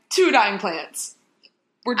two dying plants.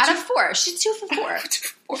 Out of 4. She's 2 for 4.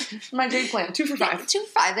 My jade plant. 2 for 5. 2 for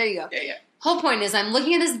 5. There you go. Yeah. Whole point is I'm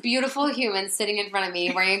looking at this beautiful human sitting in front of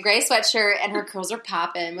me wearing a gray sweatshirt and her curls are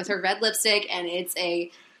popping with her red lipstick and it's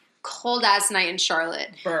a cold-ass night in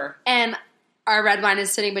Charlotte. Burr. And our red wine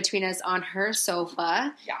is sitting between us on her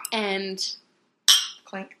sofa. Yeah. And...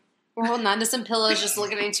 Clink. We're holding on to some pillows just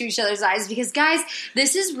looking into each other's eyes because, guys,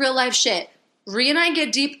 this is real-life shit. Rhea and I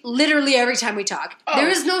get deep literally every time we talk. Oh. There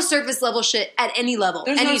is no surface level shit at any level.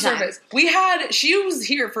 There's no surface. She was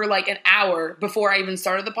here for like an hour before I even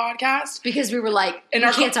started the podcast. Because we were like, we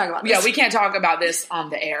can't talk about this. Yeah, we can't talk about this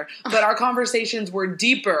on the air. But our conversations were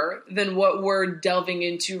deeper than what we're delving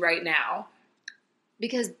into right now.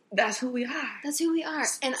 Because that's who we are. That's who we are.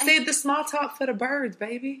 And save the small talk for the birds,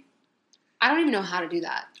 baby. I don't even know how to do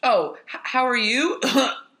that. Oh, how are you?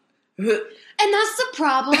 And that's the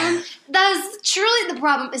problem. That is truly the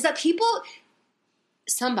problem, is that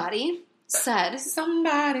somebody said,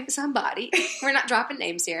 we're not dropping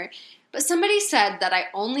names here, but somebody said that I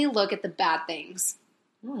only look at the bad things.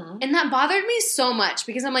 Mm. And that bothered me so much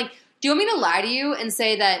because I'm like, do you want me to lie to you and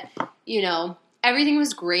say that, everything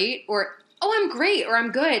was great or, oh, I'm great or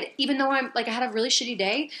I'm good, even though I had a really shitty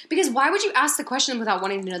day? Because why would you ask the question without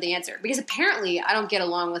wanting to know the answer? Because apparently I don't get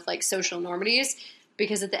along with social normities.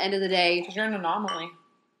 Because at the end of the day... You're an anomaly.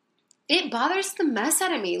 it bothers the mess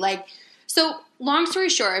out of me. Like, so long story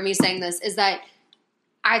short of me saying this is that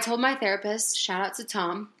I told my therapist, shout out to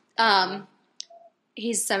Tom,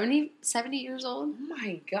 he's 70 years old. Oh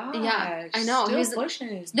my gosh. Yeah, I know. Still He's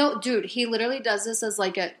pushing. No, dude, he literally does this as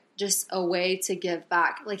like just a way to give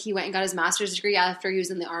back. Like, he went and got his master's degree after he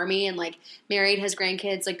was in the army and like married, has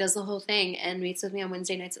grandkids, like does the whole thing, and meets with me on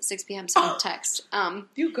Wednesday nights at 6 p.m. So text.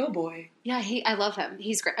 You go, boy. Yeah, I love him.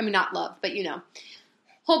 He's great. I mean, not love, but you know.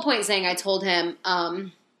 Whole point saying I told him,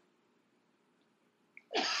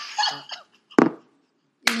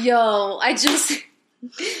 yo, I just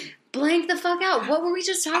blanked the fuck out. What were we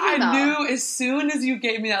just talking about? I knew as soon as you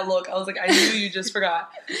gave me that look, I was like, I knew you just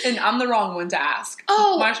forgot. And I'm the wrong one to ask. Wait.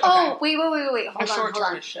 Hold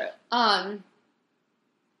on. As shit. I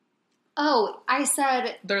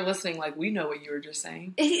said... They're listening like, we know what you were just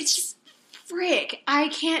saying. It's just, frick. I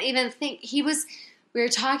can't even think. We were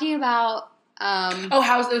talking about...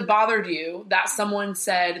 how it bothered you that someone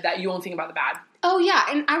said that you only think about the bad. Oh, yeah.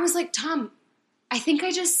 And I was like, Tom, I think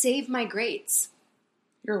I just saved my greats.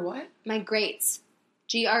 Your what? My greats.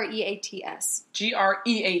 Greats.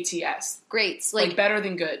 Greats. Greats. Like better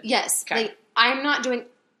than good. Yes. Okay. Like, I'm not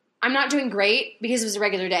doing great because it was a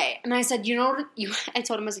regular day. And I said, I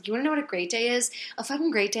told him, I was like, you want to know what a great day is? A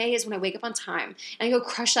fucking great day is when I wake up on time and I go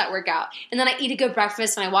crush that workout. And then I eat a good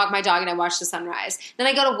breakfast and I walk my dog and I watch the sunrise. Then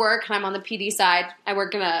I go to work and I'm on the PD side. I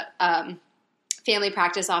work in a family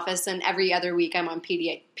practice office, and every other week I'm on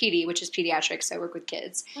PD, which is pediatrics. So I work with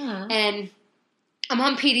kids. Mm-hmm. And I'm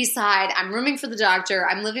on PD's side. I'm rooming for the doctor.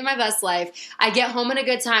 I'm living my best life. I get home in a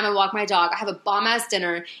good time. I walk my dog. I have a bomb-ass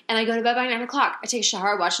dinner. And I go to bed by 9 o'clock. I take a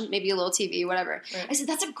shower. I watch maybe a little TV, whatever. Right. I said,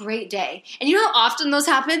 that's a great day. And you know how often those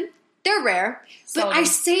happen? They're rare. But I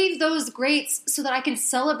save those greats so that I can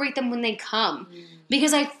celebrate them when they come. Mm.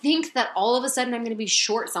 Because I think that all of a sudden I'm going to be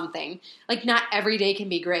short something. Like, not every day can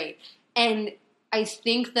be great. And I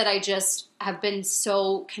think that I just have been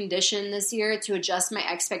so conditioned this year to adjust my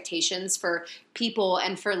expectations for people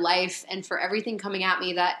and for life and for everything coming at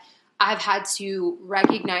me that I've had to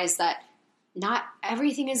recognize that not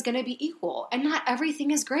everything is going to be equal and not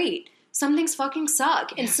everything is great. Some things fucking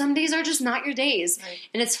suck and some days are just not your days. Right.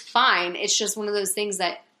 And it's fine. It's just one of those things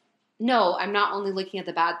that, no, I'm not only looking at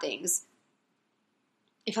the bad things.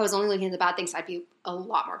 If I was only looking at the bad things, I'd be a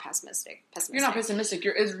lot more pessimistic. You're not pessimistic.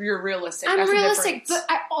 You're realistic. I'm realistic, but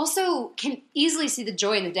I also can easily see the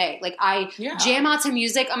joy in the day. Like, I jam out to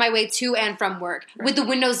music on my way to and from work with the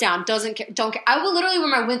windows down. Don't care. I will literally wear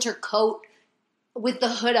my winter coat with the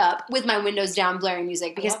hood up, with my windows down, blaring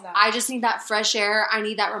music because I just need that fresh air. I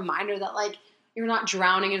need that reminder that, like, you're not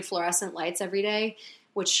drowning in fluorescent lights every day.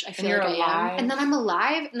 Which I feel like I am. And then I'm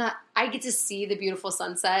alive, and I get to see the beautiful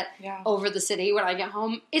sunset over the city when I get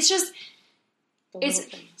home. It's just,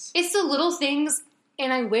 it's the little things,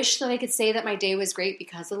 and I wish that I could say that my day was great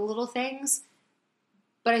because of the little things.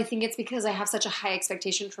 But I think it's because I have such a high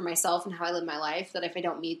expectation for myself and how I live my life that if I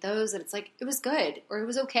don't meet those, that it's like, it was good, or it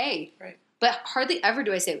was okay. Right. But hardly ever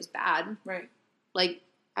do I say it was bad. Right. Like,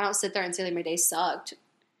 I don't sit there and say, like, my day sucked.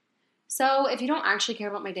 So if you don't actually care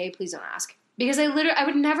about my day, please don't ask. Because I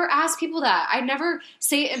would never ask people that. I'd never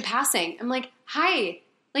say it in passing. I'm like, hi,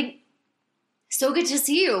 like, so good to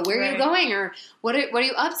see you. Where are you going? Or what are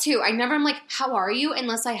you up to? I'm like, how are you?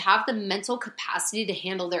 Unless I have the mental capacity to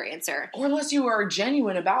handle their answer. Or unless you are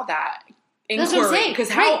genuine about that inquiry. That's what I'm saying. Because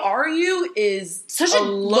how are you is such a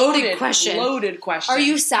loaded question. Are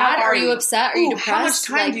you sad? Are you upset? Are you depressed?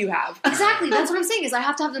 How much time do you have? Exactly. That's what I'm saying is I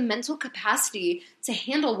have to have the mental capacity to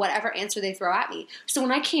handle whatever answer they throw at me. So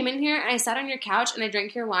when I came in here and I sat on your couch and I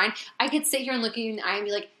drank your wine, I could sit here and look at you in the eye and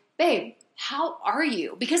be like, babe, how are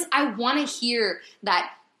you? Because I want to hear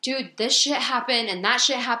that, dude, this shit happened and that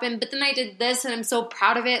shit happened, but then I did this and I'm so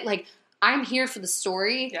proud of it. Like, I'm here for the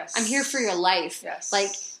story. Yes. I'm here for your life. Yes.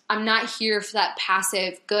 Like, I'm not here for that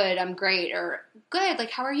passive, good, I'm great, or good,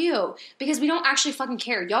 like, how are you? Because we don't actually fucking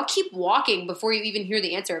care. Y'all keep walking before you even hear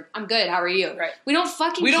the answer. I'm good, how are you? Right. We don't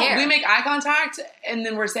fucking care. We make eye contact, and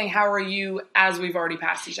then we're saying, how are you, as we've already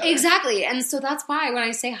passed each other. Exactly. And so that's why when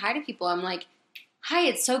I say hi to people, I'm like, hi,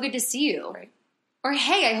 it's so good to see you. Right. Or,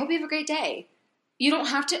 hey, I hope you have a great day. You don't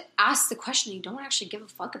have to ask the question you don't actually give a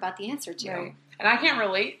fuck about the answer to. Right. And I can't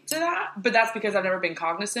relate to that, but that's because I've never been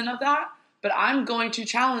cognizant of that. But I'm going to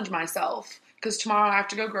challenge myself because tomorrow I have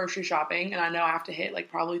to go grocery shopping and I know I have to hit like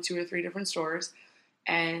probably 2 or 3 different stores.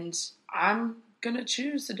 And I'm going to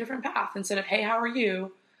choose a different path instead of, hey, how are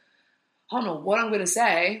you? I don't know what I'm going to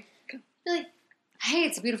say. Be like, hey,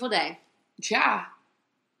 it's a beautiful day. Yeah.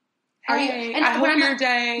 Hey, I hope your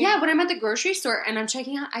day. Yeah, when I'm at the grocery store and I'm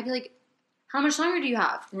checking out, I'd be like, how much longer do you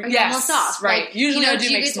have? Are you yes, almost off? Right. Like, usually I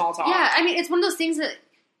do make small talk. Yeah, I mean, it's one of those things that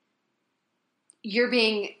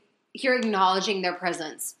you're acknowledging their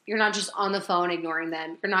presence. You're not just on the phone ignoring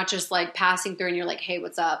them. You're not just like passing through and you're like, hey,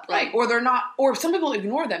 what's up? Right. Or they're not, or some people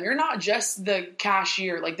ignore them. You're not just the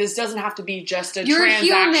cashier. Like, this doesn't have to be just a transaction.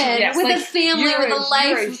 You're human yes. with like, a family, with a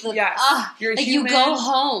life. You're like human. You go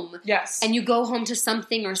home. Yes. And you go home to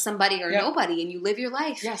something or somebody or nobody and you live your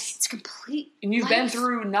life. Yes. It's complete. And you've been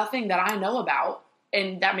through nothing that I know about.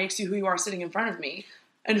 And that makes you who you are sitting in front of me.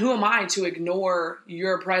 And who am I to ignore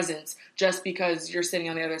your presence just because you're sitting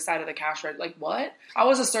on the other side of the cash register? Like, what? I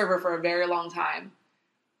was a server for a very long time.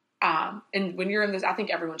 And when you're in this, I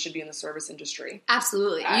think everyone should be in the service industry.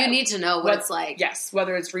 Absolutely. You need to know what it's like. Yes.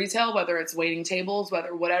 Whether it's retail, whether it's waiting tables,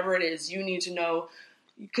 whatever it is, you need to know.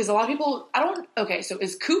 Because a lot of people, so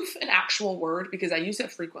is coof an actual word? Because I use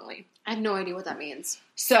it frequently. I have no idea what that means.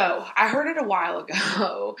 So I heard it a while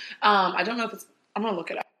ago. I don't know if I'm going to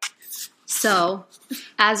look it up. So,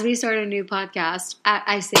 as we start a new podcast,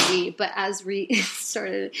 I say we, but as we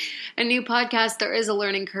started a new podcast, there is a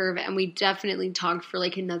learning curve, and we definitely talked for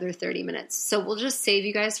like another 30 minutes. So, we'll just save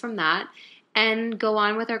you guys from that and go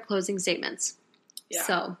on with our closing statements. Yeah.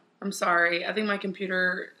 So, I'm sorry. I think my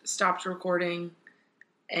computer stopped recording,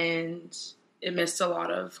 and it missed a lot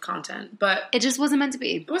of content, but it just wasn't meant to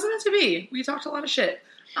be. It wasn't meant to be. We talked a lot of shit.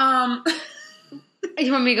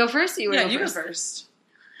 You want me to go first? Or you go first.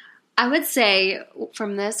 I would say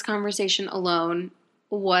from this conversation alone,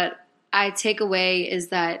 what I take away is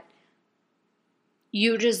that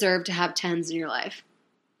you deserve to have 10s in your life.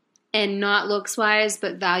 And not looks-wise,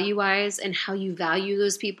 but value-wise, and how you value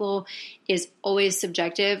those people is always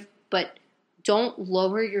subjective. But don't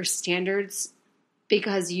lower your standards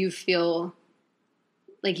because you feel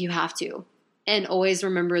like you have to. And always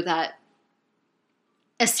remember that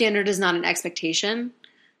a standard is not an expectation.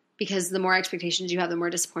 Because the more expectations you have, the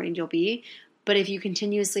more disappointed you'll be. But if you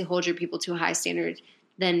continuously hold your people to a high standard,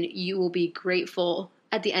 then you will be grateful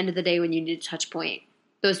at the end of the day when you need a touch point.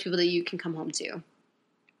 Those people that you can come home to.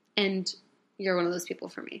 And you're one of those people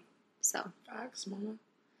for me. So. Facts, mama.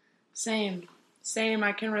 Same.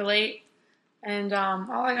 I can relate. And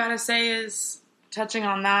all I gotta say is, touching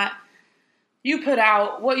on that,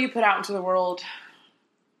 what you put out into the world,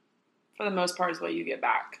 for the most part, is what you get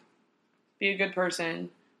back. Be a good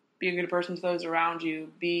person. Be a good person to those around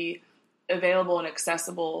you. Be available and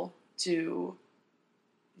accessible to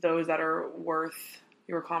those that are worth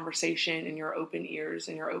your conversation and your open ears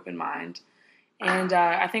and your open mind. And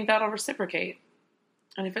I think that'll reciprocate.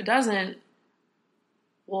 And if it doesn't,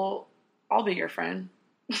 well, I'll be your friend.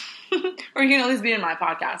 Or you can at least be in my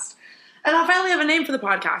podcast. And I finally have a name for the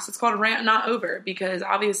podcast. It's called Rant Not Over, because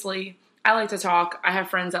obviously I like to talk. I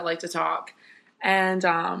have friends that like to talk. And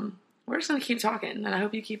we're just going to keep talking, and I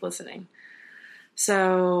hope you keep listening.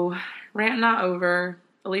 So, Rant Not Over,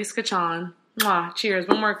 Elise Kachan. Mwah, cheers.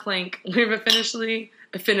 One more clink. We've officially,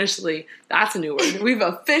 that's a new word. We've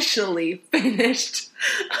officially finished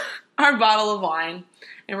our bottle of wine,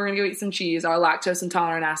 and we're going to go eat some cheese, our lactose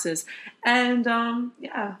intolerant asses. And,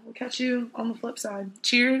 we'll catch you on the flip side.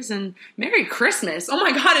 Cheers, and Merry Christmas. Oh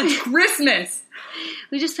my God, it's Christmas.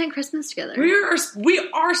 We just spent Christmas together. We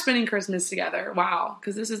are spending Christmas together. Wow,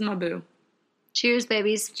 because this is my boo. Cheers,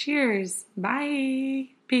 babies. Cheers. Bye.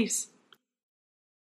 Peace.